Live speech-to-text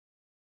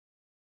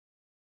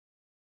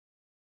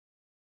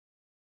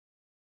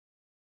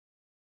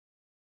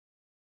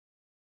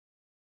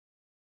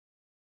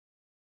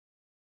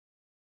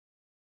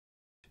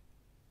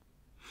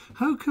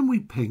How can we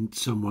paint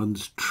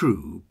someone's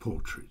true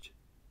portrait?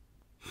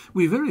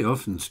 We very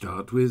often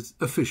start with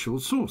official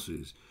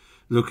sources,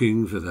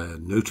 looking for their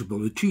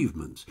notable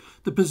achievements,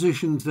 the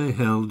positions they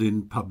held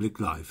in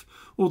public life,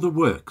 or the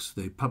works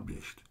they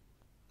published.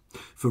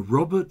 For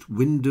Robert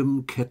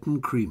Wyndham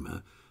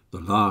Ketton-Cremer,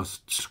 the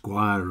last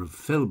Squire of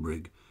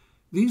Felbrigg,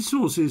 these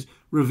sources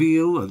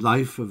reveal a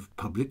life of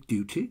public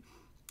duty,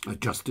 a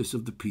justice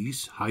of the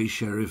peace, High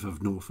Sheriff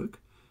of Norfolk,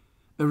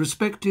 a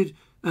respected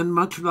and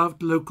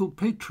much-loved local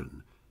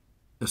patron,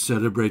 a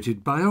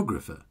celebrated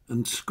biographer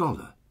and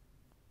scholar.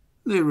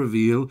 They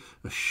reveal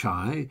a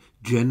shy,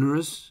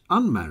 generous,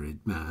 unmarried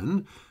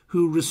man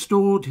who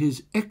restored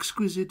his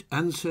exquisite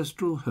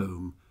ancestral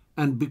home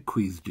and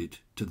bequeathed it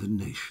to the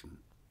nation.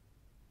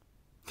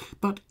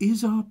 But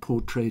is our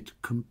portrait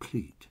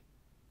complete?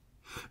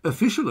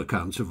 Official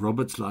accounts of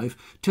Robert's life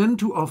tend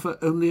to offer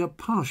only a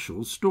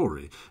partial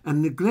story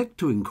and neglect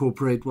to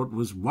incorporate what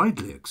was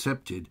widely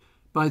accepted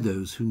by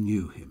those who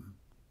knew him.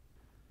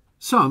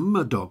 Some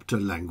adopt a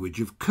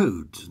language of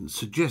codes and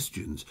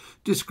suggestions,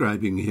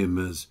 describing him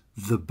as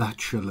the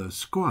bachelor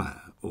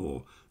squire,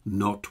 or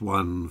not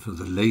one for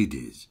the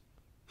ladies.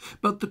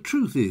 But the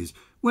truth is,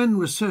 when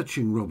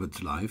researching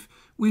Robert's life,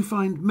 we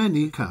find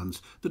many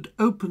accounts that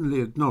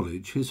openly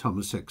acknowledge his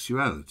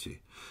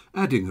homosexuality,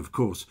 adding, of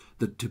course,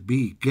 that to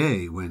be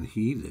gay when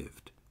he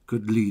lived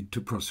could lead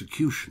to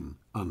prosecution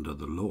under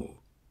the law.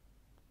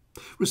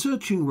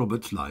 Researching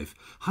Robert's life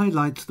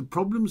highlights the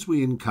problems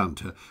we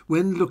encounter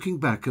when looking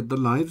back at the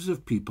lives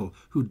of people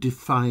who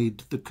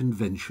defied the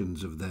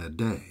conventions of their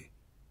day.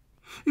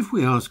 If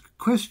we ask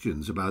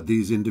questions about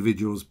these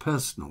individuals'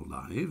 personal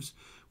lives,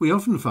 we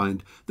often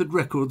find that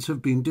records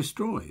have been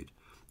destroyed.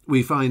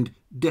 We find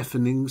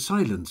deafening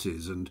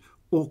silences and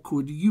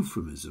awkward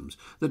euphemisms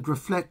that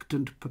reflect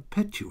and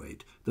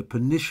perpetuate the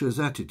pernicious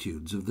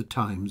attitudes of the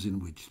times in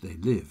which they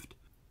lived.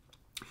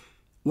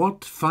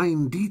 What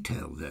fine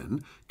detail,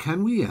 then,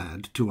 can we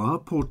add to our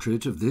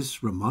portrait of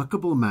this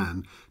remarkable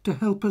man to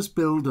help us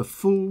build a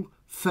full,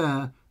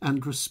 fair,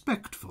 and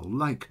respectful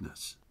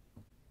likeness?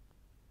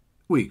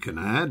 We can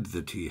add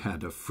that he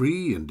had a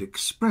free and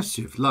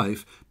expressive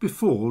life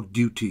before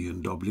duty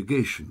and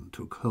obligation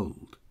took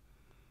hold.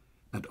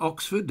 At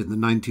Oxford in the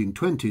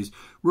 1920s,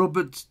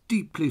 Robert's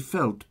deeply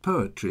felt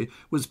poetry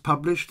was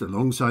published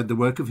alongside the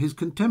work of his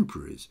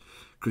contemporaries,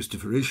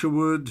 Christopher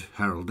Isherwood,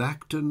 Harold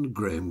Acton,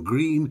 Graham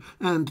Greene,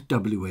 and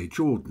W. H.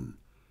 Auden.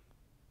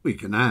 We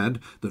can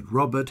add that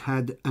Robert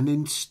had an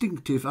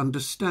instinctive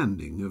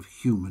understanding of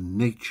human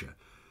nature.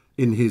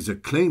 In his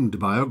acclaimed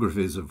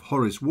biographies of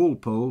Horace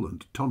Walpole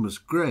and Thomas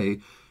Gray,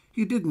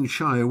 he didn't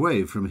shy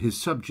away from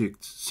his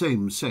subjects'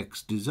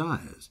 same-sex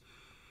desires.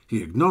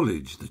 He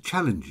acknowledged the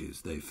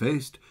challenges they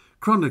faced,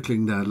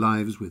 chronicling their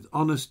lives with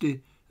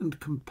honesty and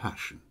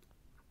compassion.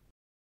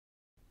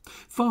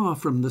 Far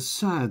from the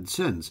sad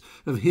sense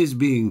of his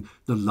being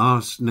the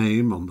last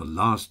name on the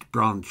last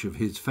branch of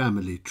his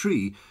family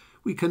tree,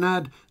 we can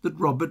add that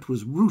Robert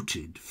was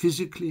rooted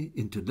physically,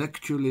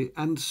 intellectually,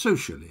 and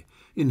socially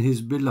in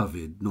his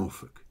beloved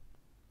Norfolk.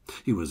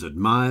 He was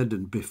admired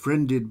and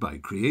befriended by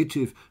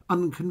creative,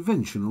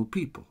 unconventional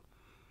people.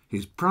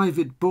 His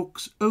private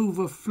books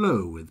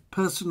overflow with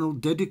personal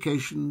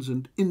dedications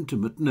and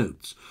intimate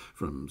notes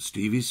from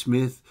Stevie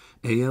Smith,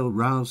 A.L.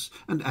 Rouse,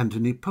 and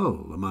Anthony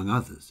Powell, among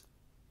others.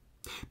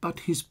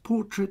 But his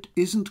portrait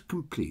isn't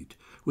complete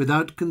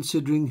without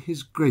considering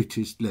his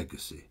greatest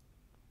legacy.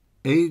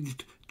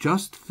 Aged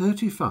just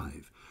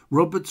 35,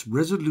 Robert's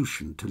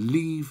resolution to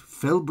leave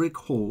Felbrigg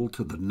Hall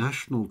to the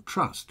National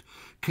Trust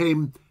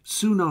came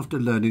soon after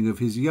learning of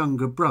his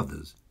younger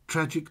brother's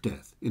tragic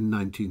death in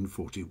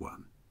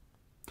 1941.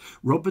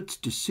 Robert's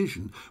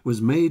decision was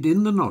made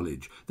in the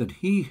knowledge that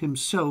he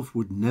himself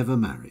would never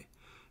marry,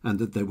 and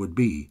that there would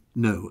be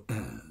no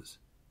heirs.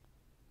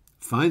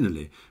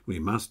 Finally, we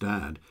must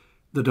add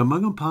that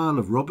among a pile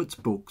of Robert's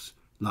books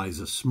lies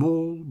a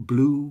small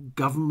blue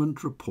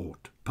government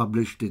report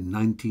published in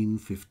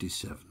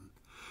 1957.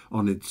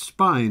 On its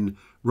spine,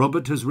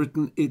 Robert has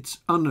written its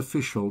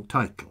unofficial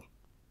title,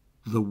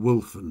 The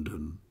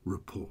Wolfenden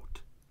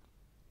Report.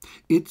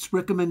 Its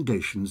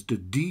recommendations to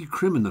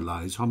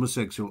decriminalise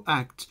homosexual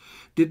acts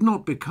did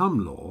not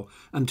become law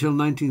until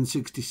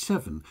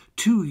 1967,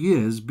 2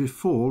 years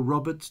before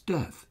Robert's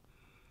death.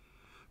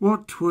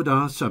 What would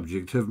our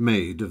subject have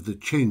made of the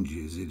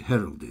changes it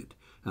heralded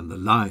and the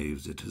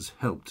lives it has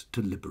helped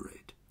to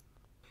liberate?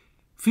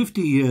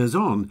 50 years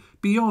on,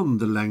 beyond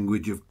the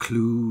language of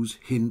clues,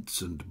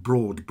 hints, and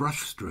broad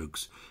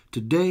brushstrokes,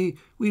 today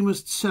we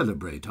must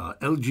celebrate our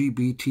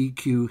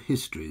LGBTQ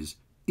histories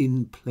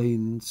in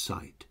plain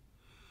sight.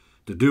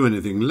 To do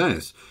anything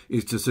less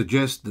is to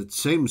suggest that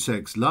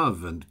same-sex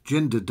love and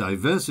gender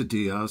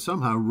diversity are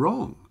somehow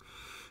wrong,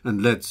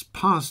 and lets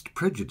past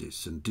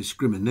prejudice and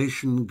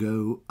discrimination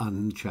go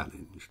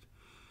unchallenged.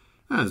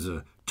 As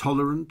a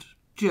tolerant,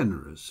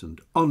 generous,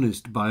 and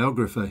honest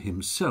biographer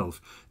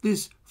himself,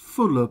 this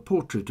fuller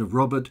portrait of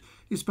Robert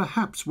is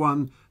perhaps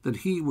one that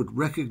he would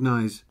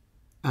recognise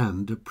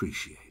and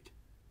appreciate.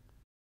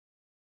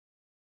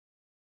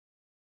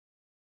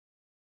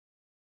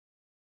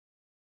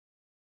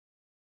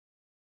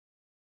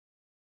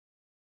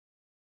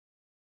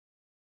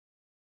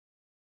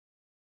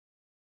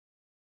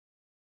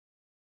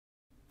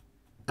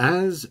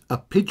 As a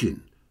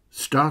pigeon,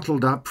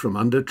 startled up from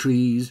under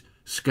trees,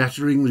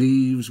 scattering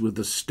leaves with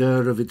the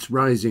stir of its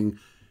rising,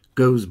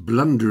 goes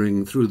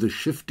blundering through the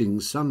shifting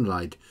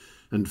sunlight,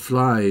 and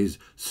flies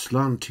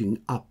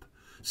slanting up,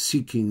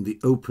 seeking the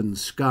open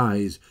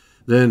skies,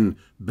 then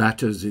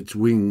batters its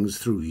wings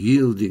through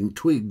yielding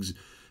twigs,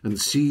 and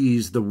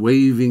sees the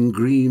waving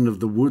green of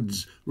the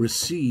woods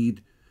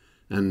recede,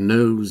 and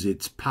knows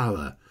its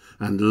power,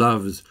 and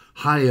loves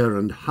higher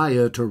and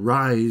higher to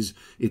rise,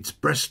 its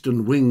breast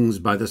and wings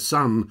by the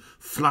sun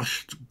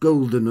flushed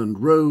golden and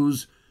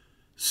rose,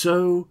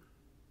 so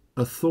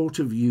a thought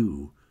of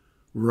you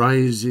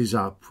rises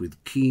up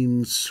with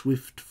keen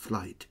swift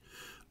flight,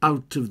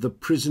 out of the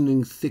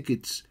prisoning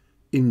thickets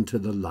into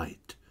the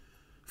light,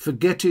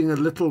 forgetting a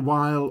little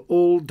while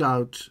all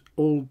doubt,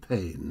 all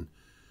pain,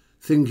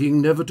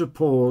 thinking never to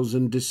pause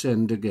and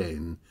descend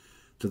again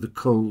to the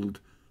cold,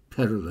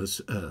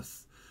 perilous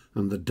earth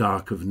and the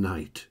dark of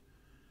night,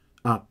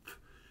 up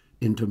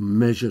into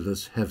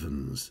measureless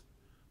heavens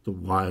the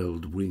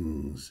wild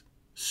wings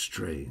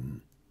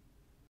strain.